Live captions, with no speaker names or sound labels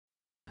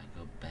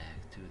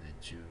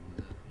to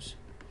those.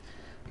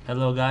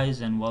 Hello guys,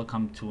 and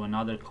welcome to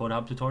another Code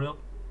Hub tutorial.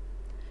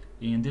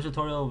 In this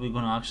tutorial we're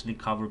going to actually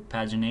cover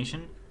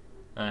pagination,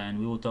 and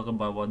we will talk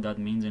about what that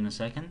means in a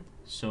second.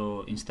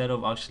 So instead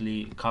of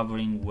actually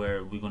covering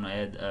where we're going to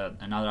add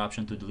another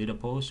option to delete a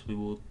post, we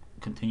will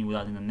continue with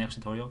that in the next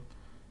tutorial.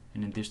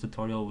 And in this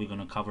tutorial we're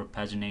going to cover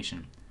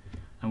pagination.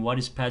 And what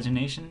is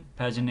pagination?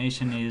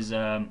 Pagination is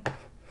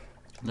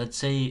let's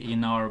say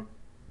in our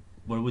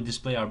where we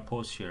display our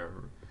posts here,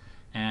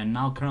 and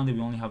now currently we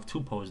only have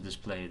 2 posts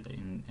displayed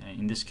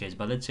in this case,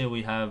 but let's say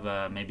we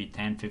have maybe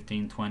 10,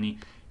 15, 20,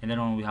 and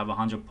then we have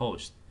 100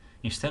 posts.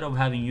 Instead of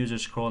having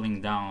users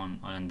scrolling down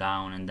and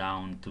down and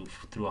down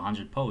through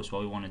 100 posts,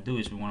 what we want to do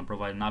is we want to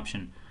provide an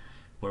option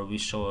where we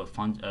show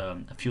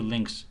a few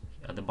links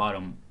at the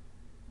bottom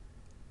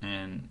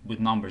and with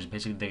numbers.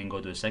 Basically they can go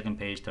to the second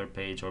page, third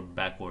page, or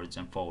backwards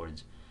and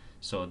forwards.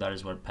 So that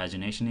is what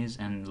pagination is,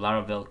 and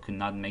Laravel could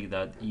not make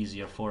that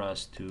easier for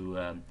us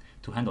to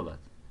handle that.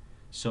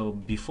 So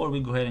before we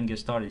go ahead and get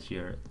started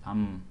here,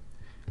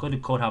 go to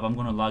Code Hub. I'm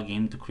going to log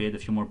in to create a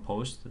few more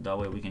posts. That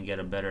way we can get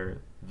a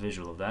better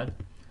visual of that.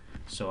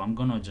 So I'm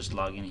going to just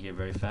log in here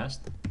very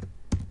fast.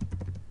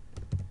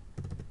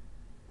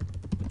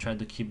 We'll try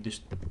to keep this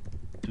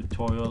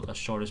tutorial as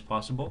short as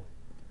possible.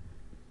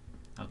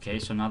 Okay,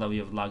 so now that we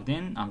have logged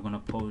in, I'm going to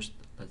post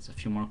a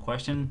few more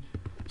questions.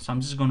 So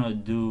I'm just going to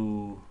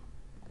do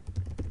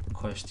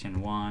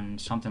question 1,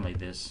 something like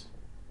this.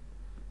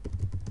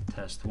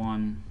 Test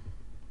 1.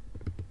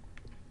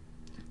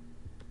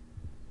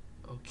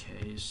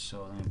 Okay,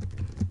 so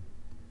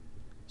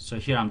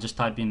here I'm just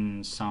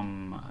typing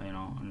some,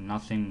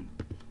 nothing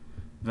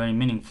very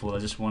meaningful. I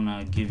just want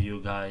to give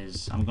you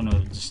guys, I'm gonna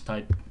just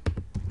type,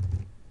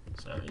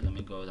 sorry, let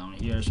me go down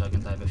here so I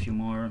can type a few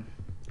more.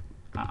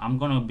 I'm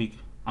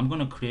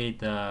gonna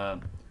create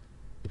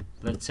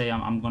let's say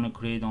I'm gonna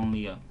create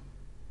only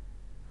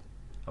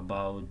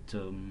about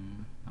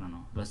I don't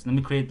know, let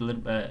me create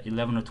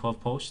 11 or 12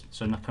 posts.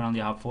 So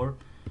currently I have 4.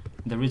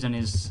 The reason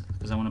is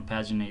because I want to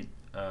paginate.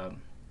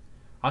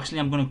 Actually,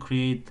 I'm going to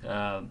create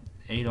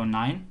 8 or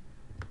 9,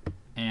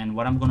 and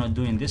what I'm going to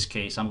do in this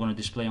case, I'm going to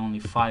display only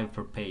 5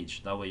 per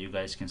page. That way you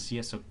guys can see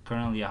it. So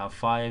currently I have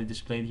 5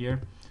 displayed here.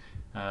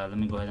 Let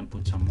me go ahead and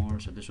put some more.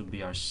 So this would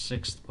be our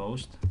 6th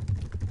post.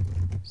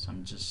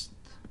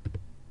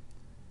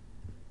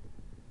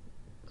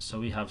 So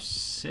we have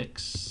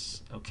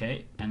 6,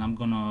 okay, and I'm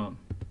going to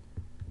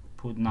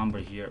put number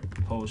here,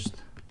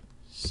 post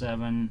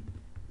 7,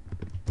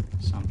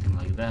 something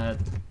like that.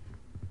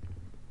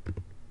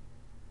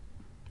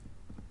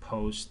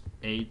 Post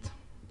 8,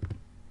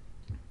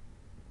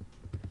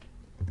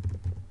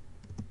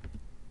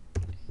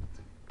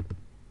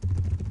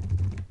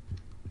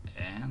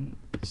 and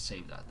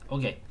save that.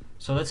 Okay,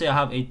 so let's say I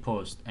have 8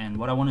 posts, and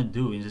what I want to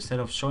do is,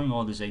 instead of showing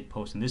all these 8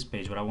 posts in this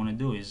page, what I want to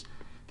do is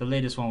the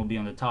latest one will be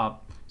on the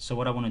top. So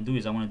what I want to do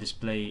is I want to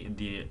display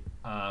the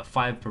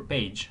 5 per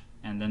page,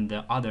 and then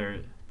the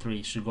other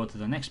 3 should go to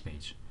the next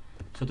page.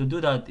 So to do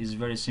that is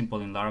very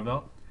simple in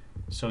Laravel.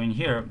 So in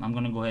here I'm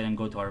going to go ahead and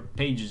go to our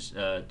pages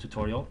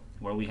tutorial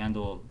where we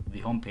handle the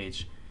home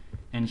page,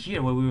 and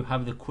here where we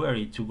have the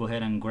query to go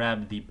ahead and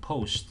grab the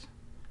post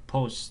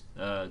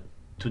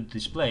to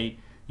display,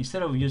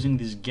 instead of using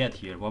this get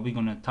here, what we're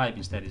going to type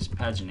instead is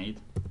paginate,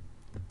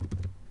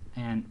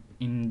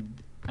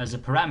 and as a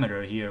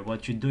parameter here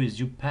what you do is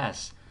you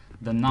pass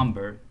the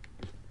number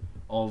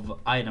of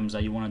items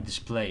that you want to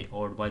display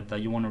or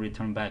that you want to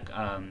return back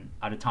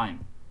at a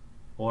time,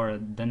 or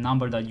the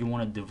number that you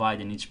want to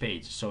divide in each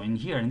page. So in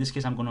here, in this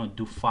case, I'm going to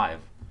do 5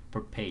 per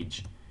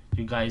page.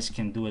 You guys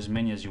can do as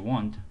many as you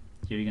want.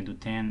 Here you can do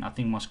 10. I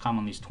think most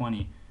commonly is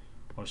 20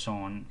 or so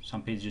on.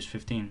 Some pages use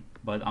 15,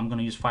 but I'm going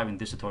to use 5 in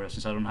this tutorial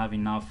since I don't have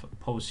enough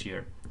posts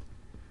here.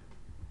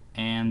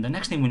 And the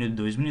next thing we need to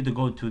do is we need to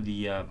go to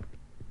the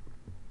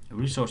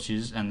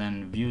resources and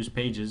then views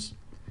pages,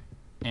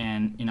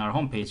 and in our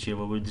home page here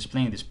where we're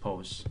displaying this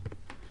post,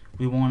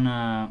 we want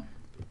to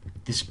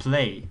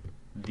display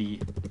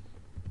the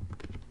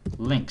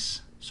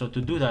links. So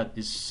to do that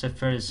is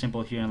very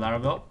simple here in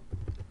Laravel.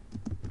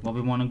 What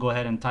we want to go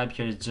ahead and type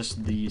here is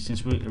just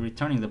since we're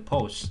returning the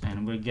posts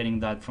and we're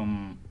getting that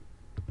from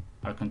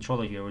our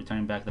controller here, we're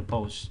returning back the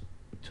posts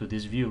to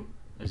this view,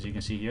 as you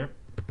can see here.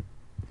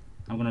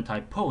 I'm going to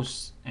type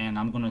posts, and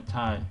I'm going to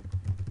type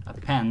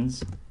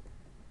appends,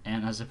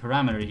 and as a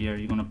parameter here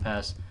you're going to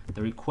pass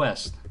the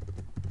request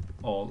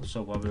all,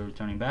 so what we're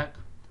returning back,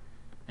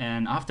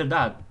 and after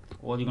that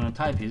all you're going to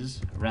type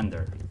is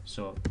render.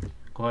 So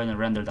go ahead and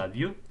render that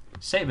view,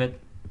 save it,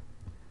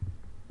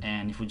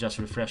 and if we just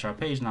refresh our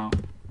page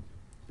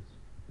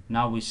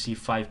now we see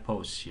 5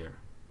 posts here,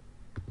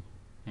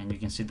 and you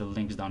can see the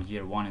links down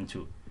here, 1 and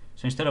 2.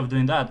 So instead of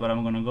doing that, what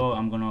I'm going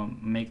to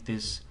make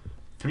this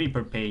 3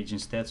 per page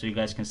instead, so you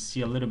guys can see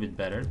a little bit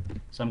better.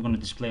 So I'm going to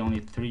display only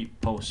 3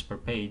 posts per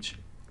page.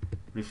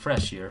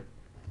 Refresh here,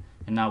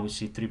 and now we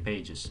see 3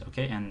 pages.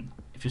 Okay, and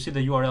if you see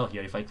the URL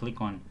here, if I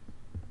click on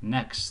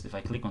next, if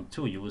I click on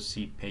 2, you will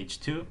see page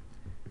 2,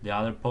 the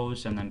other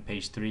post, and then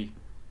page 3,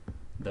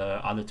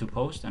 the other 2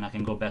 posts, and I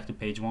can go back to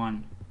page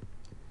 1.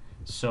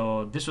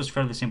 So this was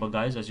fairly simple,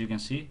 guys, as you can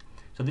see.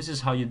 So this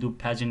is how you do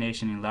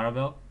pagination in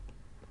Laravel.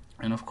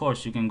 And of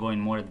course you can go in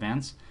more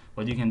advanced.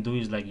 What you can do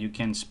is like you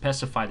can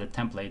specify the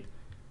template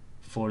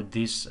for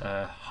this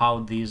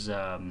how these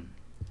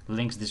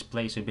links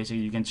display. So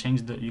basically you can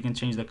change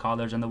the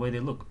colors and the way they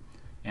look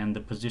and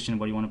the position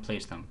where you want to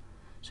place them.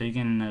 So you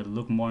can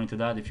look more into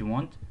that if you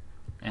want.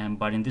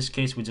 But in this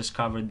case we just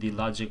covered the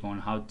logic on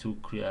how to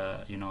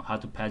how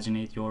to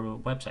paginate your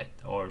website,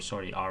 or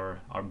sorry, our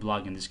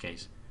blog in this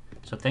case.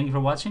 So thank you for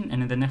watching,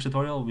 and in the next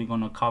tutorial we're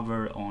going to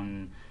cover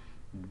on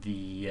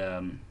the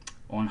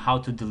on how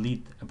to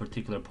delete a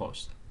particular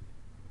post.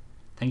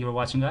 Thank you for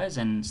watching, guys,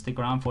 and stick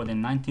around for the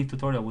 19th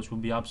tutorial, which will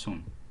be up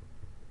soon.